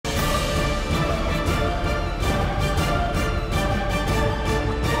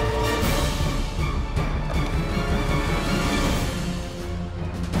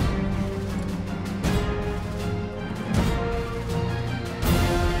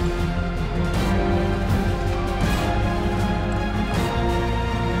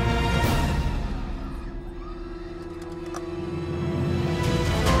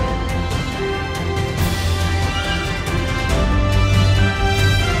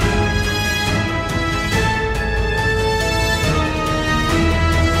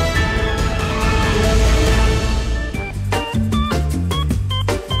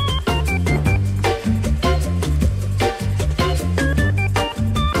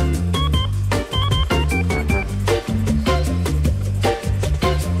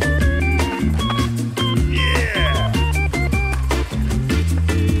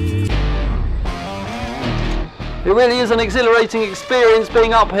really is an exhilarating experience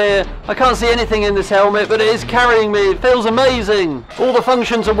being up here. I can't see anything in this helmet, but it is carrying me. It feels amazing. All the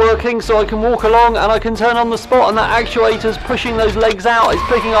functions are working, so I can walk along and I can turn on the spot, and that actuator's pushing those legs out. It's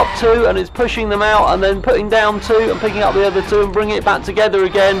picking up 2 and it's pushing them out, and then putting down 2 and picking up the other 2 and bringing it back together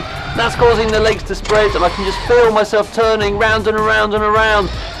again. That's causing the legs to spread, and I can just feel myself turning round and around and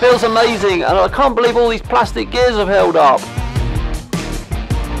around. Feels amazing, and I can't believe all these plastic gears have held up.